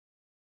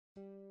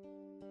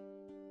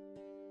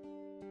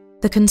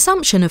The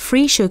consumption of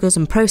free sugars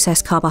and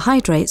processed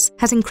carbohydrates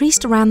has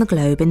increased around the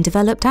globe in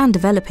developed and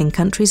developing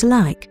countries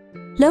alike.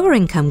 Lower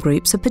income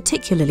groups are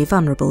particularly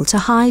vulnerable to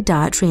high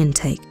dietary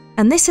intake,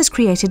 and this has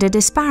created a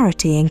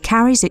disparity in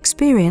caries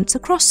experience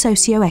across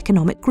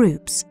socio-economic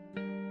groups.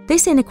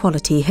 This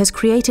inequality has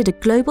created a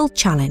global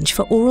challenge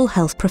for oral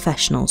health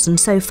professionals, and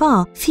so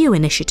far, few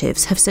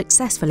initiatives have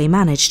successfully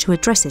managed to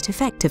address it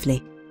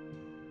effectively.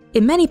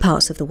 In many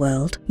parts of the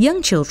world,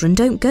 young children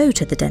don't go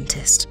to the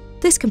dentist.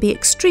 This can be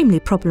extremely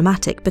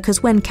problematic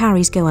because when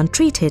caries go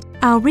untreated,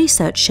 our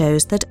research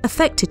shows that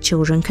affected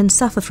children can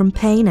suffer from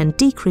pain and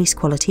decreased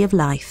quality of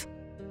life.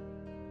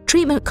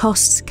 Treatment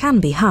costs can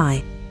be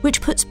high,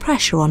 which puts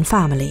pressure on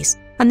families,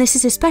 and this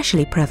is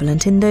especially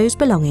prevalent in those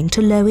belonging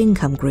to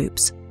low-income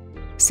groups.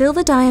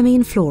 Silver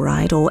diamine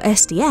fluoride, or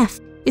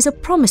SDF, is a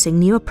promising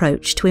new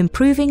approach to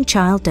improving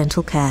child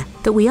dental care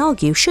that we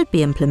argue should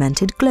be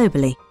implemented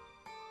globally.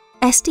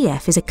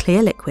 SDF is a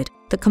clear liquid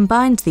that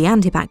combines the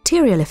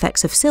antibacterial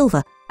effects of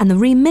silver and the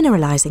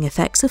remineralizing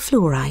effects of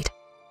fluoride.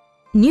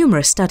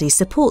 Numerous studies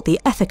support the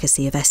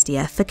efficacy of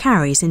SDF for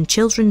caries in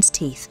children's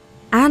teeth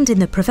and in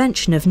the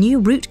prevention of new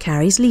root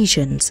caries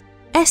lesions.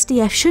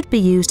 SDF should be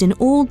used in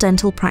all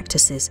dental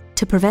practices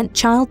to prevent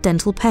child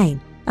dental pain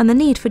and the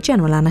need for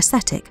general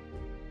anaesthetic.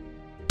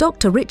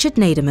 Dr. Richard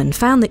Naderman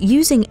found that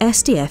using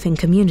SDF in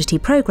community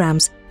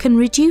programs can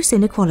reduce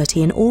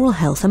inequality in oral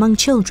health among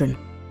children.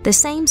 The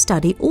same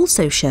study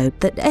also showed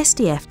that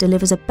SDF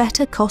delivers a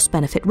better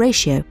cost-benefit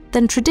ratio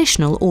than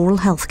traditional oral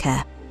health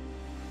care.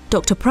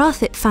 Dr.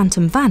 Prathip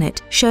Phantom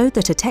Vanit showed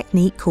that a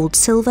technique called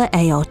Silver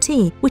ART,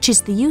 which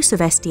is the use of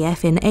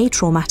SDF in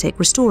atraumatic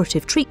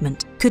restorative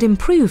treatment, could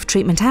improve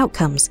treatment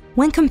outcomes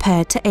when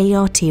compared to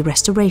ART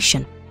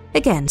restoration,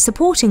 again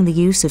supporting the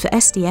use of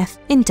SDF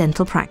in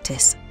dental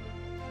practice.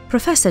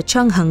 Professor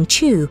Chung-Hung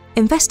Chu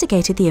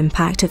investigated the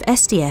impact of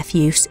SDF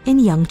use in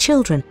young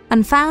children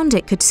and found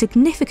it could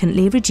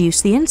significantly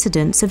reduce the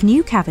incidence of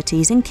new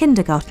cavities in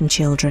kindergarten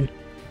children.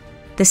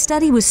 The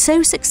study was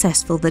so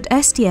successful that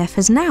SDF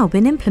has now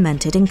been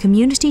implemented in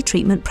community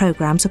treatment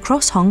programs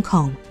across Hong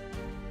Kong.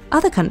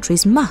 Other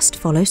countries must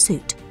follow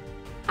suit.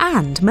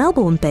 And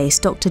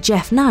Melbourne-based Dr.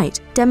 Jeff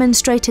Knight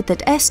demonstrated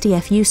that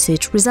SDF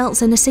usage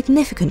results in a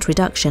significant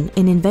reduction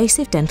in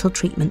invasive dental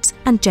treatments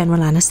and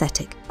general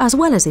anaesthetic, as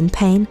well as in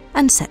pain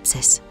and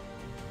sepsis.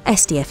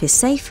 SDF is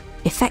safe,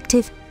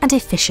 effective and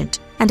efficient,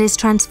 and is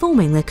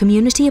transforming the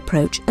community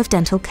approach of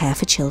dental care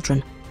for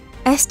children.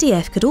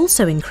 SDF could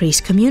also increase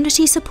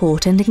community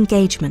support and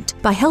engagement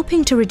by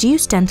helping to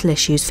reduce dental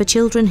issues for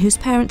children whose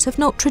parents have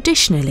not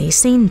traditionally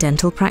seen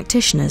dental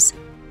practitioners.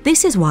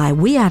 This is why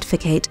we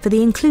advocate for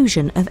the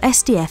inclusion of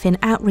SDF in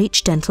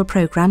outreach dental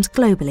programs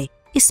globally,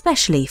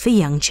 especially for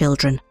young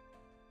children.